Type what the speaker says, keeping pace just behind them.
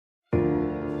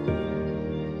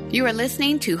You are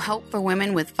listening to Hope for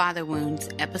Women with Father Wounds,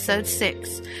 Episode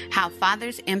 6, How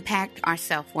Fathers Impact Our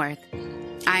Self-Worth.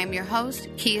 I am your host,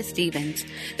 Kia Stevens.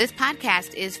 This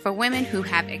podcast is for women who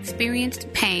have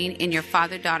experienced pain in your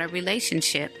father-daughter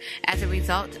relationship as a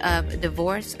result of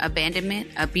divorce,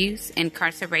 abandonment, abuse,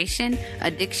 incarceration,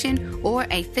 addiction, or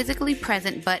a physically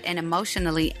present but an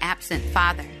emotionally absent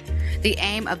father. The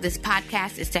aim of this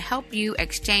podcast is to help you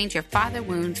exchange your father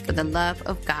wounds for the love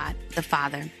of God, the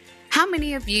Father. How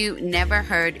many of you never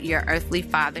heard your earthly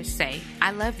father say,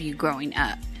 "I love you," growing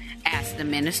up? Asked the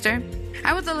minister.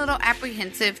 I was a little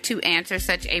apprehensive to answer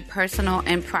such a personal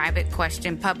and private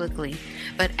question publicly,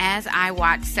 but as I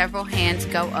watched several hands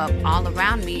go up all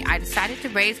around me, I decided to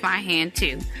raise my hand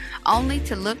too, only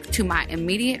to look to my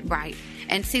immediate right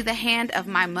and see the hand of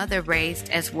my mother raised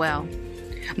as well.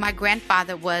 My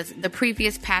grandfather was the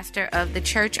previous pastor of the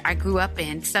church I grew up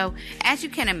in, so as you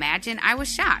can imagine, I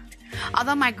was shocked.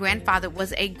 Although my grandfather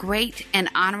was a great and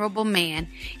honorable man,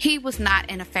 he was not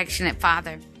an affectionate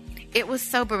father. It was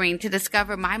sobering to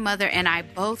discover my mother and I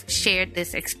both shared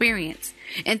this experience.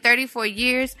 In 34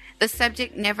 years, the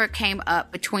subject never came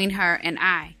up between her and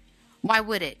I. Why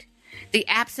would it? The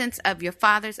absence of your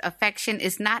father's affection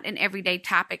is not an everyday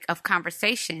topic of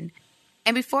conversation.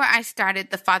 And before I started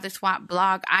the Father Swap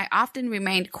blog, I often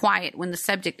remained quiet when the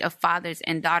subject of fathers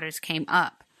and daughters came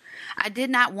up. I did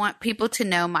not want people to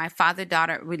know my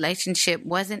father-daughter relationship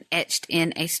wasn't etched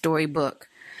in a storybook.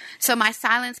 So my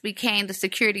silence became the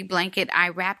security blanket I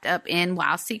wrapped up in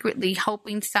while secretly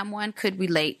hoping someone could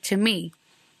relate to me.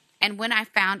 And when I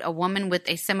found a woman with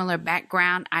a similar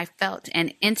background, I felt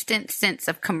an instant sense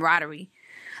of camaraderie,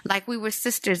 like we were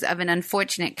sisters of an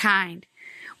unfortunate kind.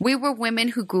 We were women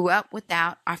who grew up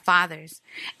without our fathers.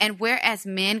 And whereas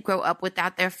men grow up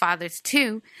without their fathers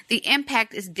too, the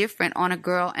impact is different on a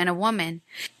girl and a woman.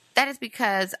 That is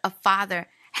because a father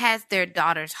has their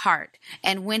daughter's heart.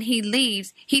 And when he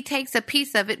leaves, he takes a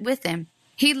piece of it with him.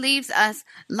 He leaves us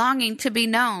longing to be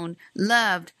known,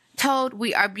 loved, told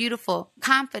we are beautiful,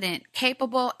 confident,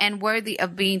 capable, and worthy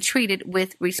of being treated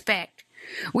with respect.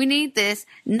 We need this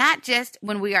not just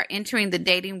when we are entering the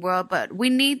dating world, but we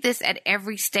need this at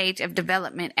every stage of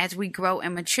development as we grow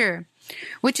and mature,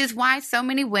 which is why so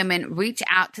many women reach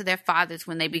out to their fathers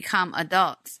when they become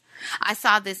adults. I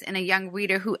saw this in a young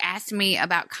reader who asked me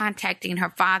about contacting her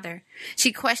father.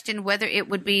 She questioned whether it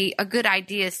would be a good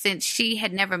idea since she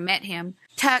had never met him.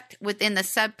 Tucked within the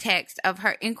subtext of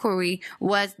her inquiry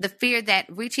was the fear that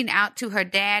reaching out to her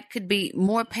dad could be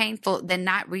more painful than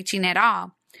not reaching at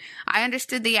all. I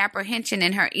understood the apprehension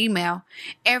in her email.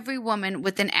 Every woman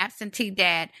with an absentee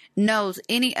dad knows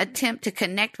any attempt to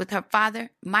connect with her father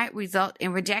might result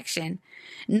in rejection.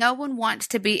 No one wants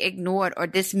to be ignored or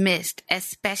dismissed,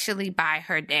 especially by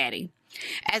her daddy.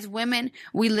 As women,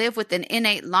 we live with an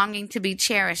innate longing to be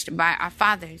cherished by our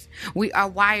fathers. We are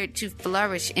wired to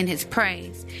flourish in his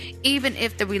praise. Even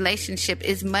if the relationship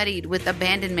is muddied with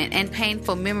abandonment and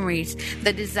painful memories,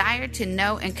 the desire to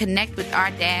know and connect with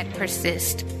our dad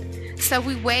persists. So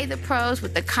we weigh the pros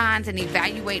with the cons and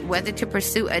evaluate whether to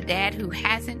pursue a dad who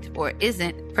hasn't or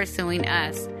isn't pursuing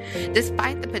us.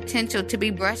 Despite the potential to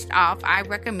be brushed off, I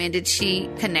recommended she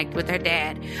connect with her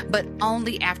dad, but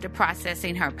only after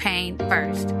processing her pain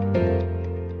first.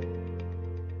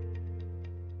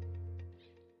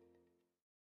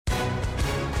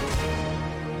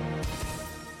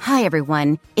 Hi,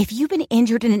 everyone. If you've been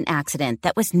injured in an accident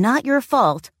that was not your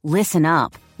fault, listen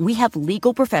up. We have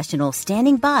legal professionals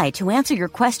standing by to answer your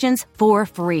questions for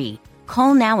free.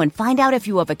 Call now and find out if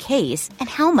you have a case and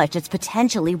how much it's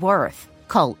potentially worth.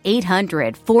 Call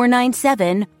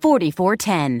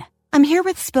 800-497-4410. I'm here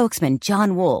with spokesman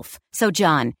John Wolf. So,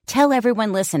 John, tell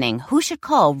everyone listening who should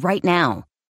call right now.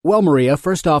 Well, Maria,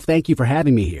 first off, thank you for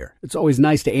having me here. It's always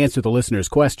nice to answer the listeners'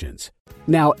 questions.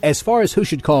 Now, as far as who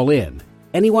should call in,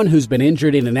 anyone who's been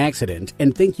injured in an accident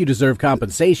and think you deserve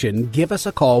compensation, give us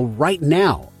a call right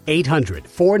now.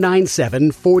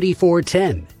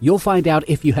 800-497-4410. You'll find out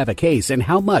if you have a case and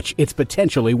how much it's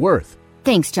potentially worth.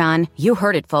 Thanks, John. You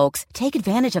heard it, folks. Take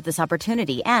advantage of this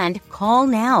opportunity and call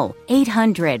now.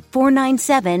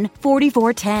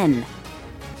 800-497-4410.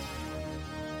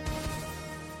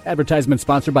 Advertisement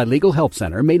sponsored by Legal Help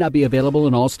Center. May not be available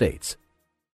in all states.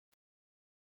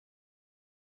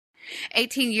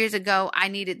 18 years ago, I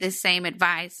needed this same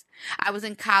advice. I was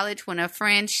in college when a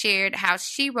friend shared how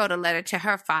she wrote a letter to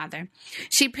her father.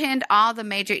 She pinned all the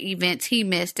major events he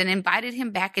missed and invited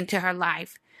him back into her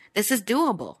life. This is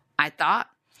doable, I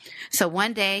thought. So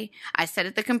one day, I sat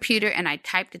at the computer and I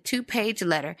typed a 2-page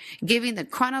letter giving the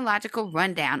chronological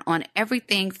rundown on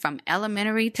everything from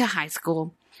elementary to high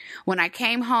school. When I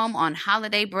came home on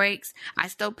holiday breaks, I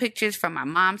stole pictures from my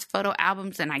mom's photo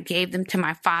albums and I gave them to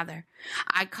my father.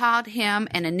 I called him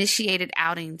and initiated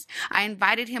outings. I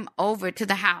invited him over to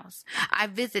the house. I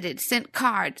visited, sent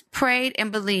cards, prayed,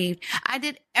 and believed. I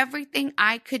did everything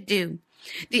I could do.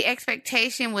 The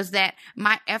expectation was that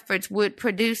my efforts would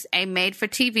produce a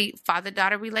made-for-TV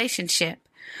father-daughter relationship.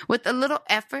 With a little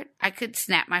effort, I could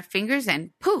snap my fingers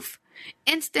and poof,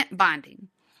 instant bonding.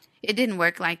 It didn't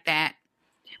work like that.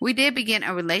 We did begin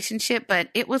a relationship, but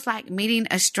it was like meeting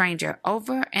a stranger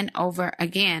over and over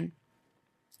again.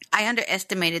 I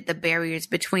underestimated the barriers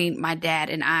between my dad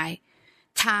and I.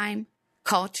 Time,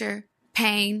 culture,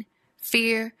 pain,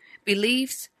 fear,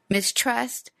 beliefs,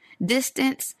 mistrust,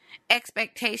 distance,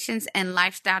 expectations, and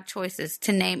lifestyle choices,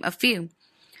 to name a few.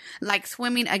 Like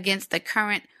swimming against the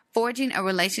current, forging a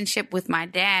relationship with my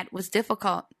dad was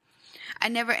difficult. I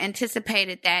never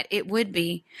anticipated that it would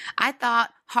be. I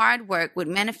thought hard work would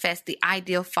manifest the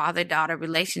ideal father-daughter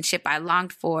relationship I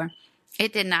longed for.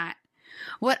 It did not.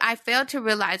 What I failed to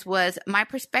realize was my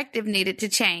perspective needed to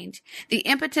change. The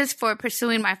impetus for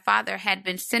pursuing my father had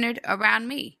been centered around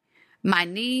me, my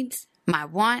needs, my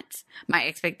wants, my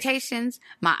expectations,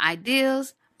 my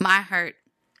ideals, my hurt.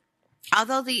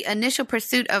 Although the initial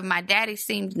pursuit of my daddy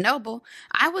seemed noble,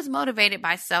 I was motivated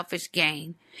by selfish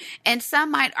gain. And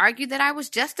some might argue that I was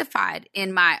justified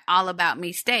in my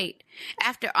all-about-me state.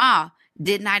 After all,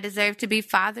 didn't I deserve to be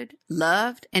fathered,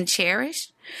 loved, and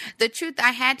cherished? The truth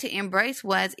I had to embrace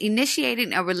was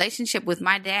initiating a relationship with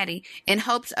my daddy in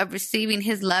hopes of receiving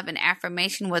his love and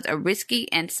affirmation was a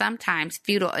risky and sometimes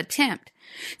futile attempt.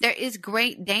 There is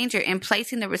great danger in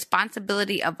placing the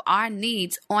responsibility of our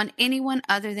needs on anyone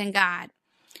other than God.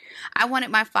 I wanted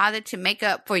my father to make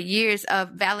up for years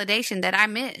of validation that I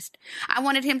missed. I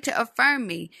wanted him to affirm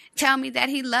me, tell me that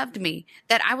he loved me,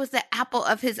 that I was the apple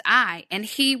of his eye, and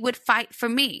he would fight for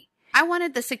me. I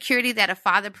wanted the security that a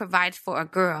father provides for a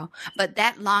girl, but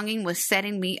that longing was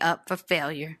setting me up for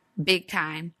failure. Big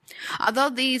time. Although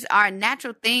these are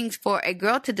natural things for a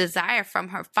girl to desire from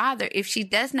her father, if she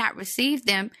does not receive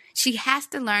them, she has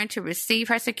to learn to receive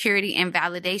her security and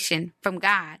validation from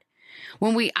God.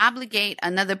 When we obligate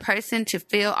another person to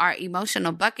fill our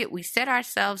emotional bucket, we set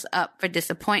ourselves up for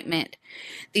disappointment.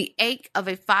 The ache of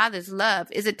a father's love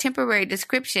is a temporary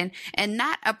description and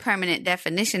not a permanent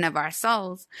definition of our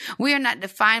souls. We are not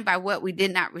defined by what we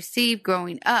did not receive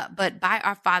growing up, but by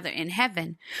our Father in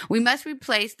heaven. We must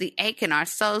replace the ache in our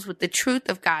souls with the truth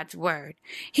of God's word.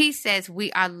 He says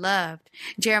we are loved.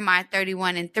 Jeremiah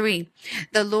 31:3.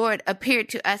 The Lord appeared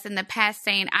to us in the past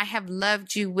saying, I have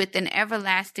loved you with an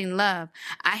everlasting love.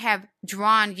 I have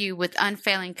drawn you with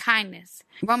unfailing kindness.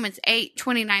 Romans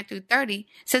 8:29-30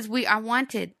 says we are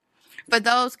wanted. For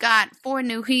those God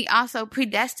foreknew, he also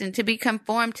predestined to be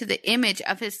conformed to the image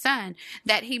of his Son,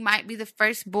 that he might be the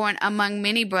firstborn among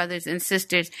many brothers and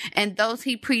sisters. And those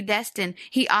he predestined,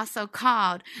 he also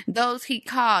called. Those he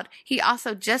called, he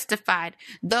also justified.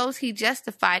 Those he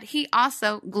justified, he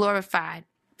also glorified.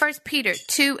 1 Peter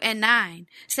 2:9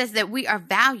 says that we are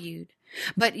valued.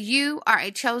 But you are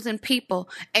a chosen people,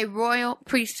 a royal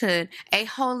priesthood, a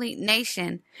holy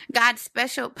nation, God's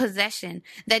special possession,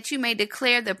 that you may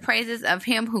declare the praises of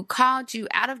him who called you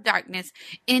out of darkness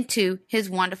into his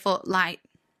wonderful light.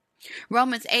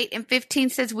 Romans 8:15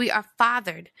 says we are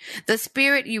fathered. The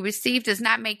spirit you received does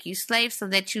not make you slaves so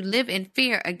that you live in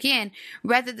fear again.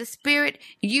 Rather, the spirit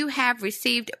you have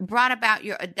received brought about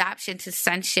your adoption to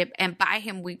sonship, and by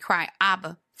him we cry,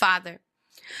 Abba, Father.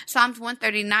 Psalms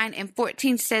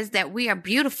 139:14 says that we are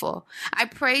beautiful. I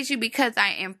praise you because I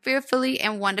am fearfully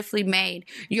and wonderfully made.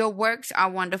 Your works are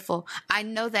wonderful. I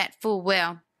know that full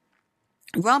well.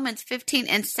 Romans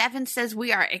 15:7 says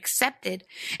we are accepted.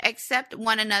 Accept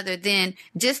one another then,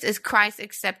 just as Christ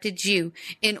accepted you,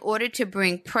 in order to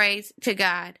bring praise to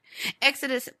God.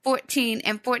 Exodus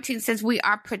 14:14 says we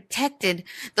are protected.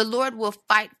 The Lord will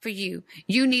fight for you.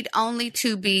 You need only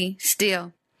to be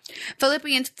still.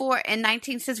 Philippians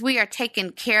 4:19 says we are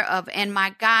taken care of, and my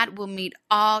God will meet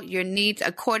all your needs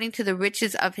according to the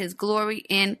riches of his glory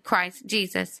in Christ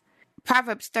Jesus.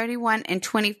 Proverbs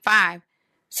 31:25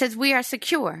 says we are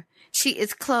secure. She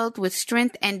is clothed with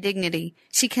strength and dignity.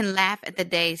 She can laugh at the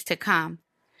days to come.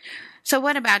 So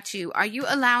what about you? Are you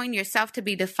allowing yourself to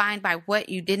be defined by what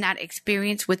you did not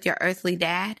experience with your earthly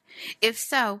dad? If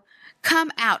so,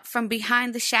 come out from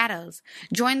behind the shadows.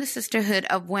 Join the sisterhood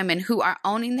of women who are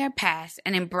owning their past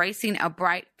and embracing a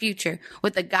bright future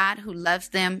with a God who loves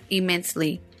them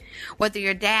immensely. Whether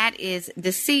your dad is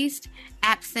deceased,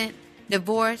 absent,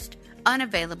 divorced,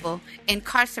 unavailable,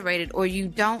 incarcerated, or you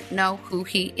don't know who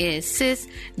he is, sis,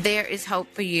 there is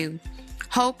hope for you.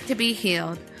 hope to be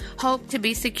healed, hope to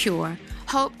be secure,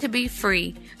 hope to be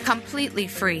free, completely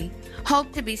free,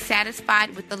 hope to be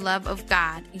satisfied with the love of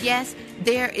God. Yes,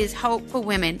 there is hope for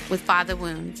women with father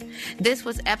wounds. This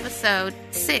was episode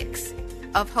 6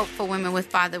 of Hope for Women with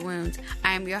Father Wounds.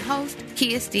 I am your host,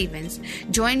 Kia Stevens.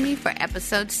 Join me for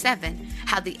episode 7,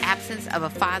 How the Absence of a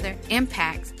Father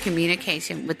Impacts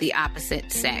Communication with the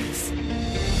Opposite Sex.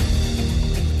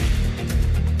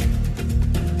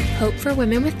 Hope for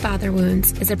Women with Father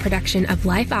Wounds is a production of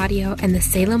Life Audio and the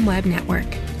Salem Web Network.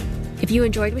 If you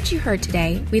enjoyed what you heard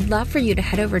today, we'd love for you to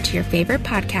head over to your favorite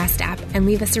podcast app and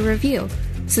leave us a review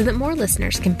so that more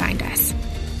listeners can find us.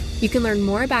 You can learn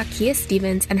more about Kia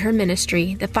Stevens and her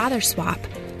ministry, The Father Swap,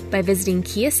 by visiting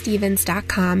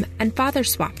kiastevens.com and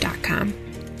fatherswap.com.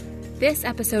 This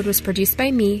episode was produced by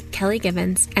me, Kelly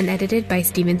Givens, and edited by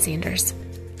Stephen Sanders.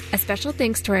 A special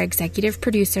thanks to our executive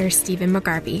producer, Stephen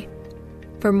McGarvey.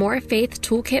 For more Faith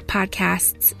Toolkit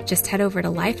podcasts, just head over to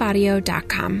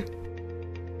lifeaudio.com.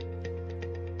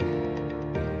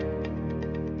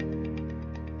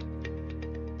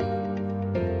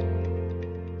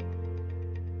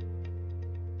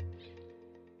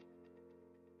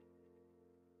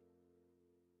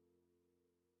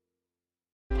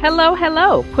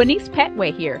 Hello, Quinice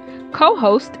Petway here,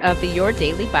 co-host of the Your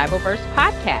Daily Bible Verse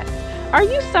podcast. Are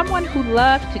you someone who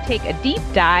loves to take a deep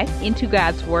dive into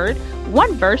God's Word,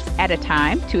 one verse at a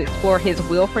time, to explore His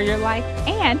will for your life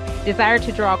and desire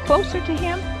to draw closer to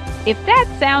Him? If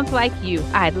that sounds like you,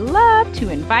 I'd love to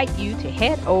invite you to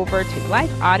head over to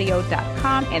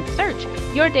lifeaudio.com and search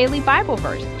Your Daily Bible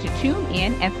Verse to tune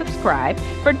in and subscribe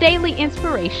for daily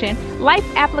inspiration, life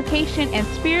application, and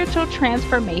spiritual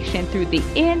transformation through the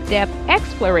in-depth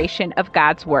exploration of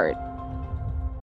God's Word.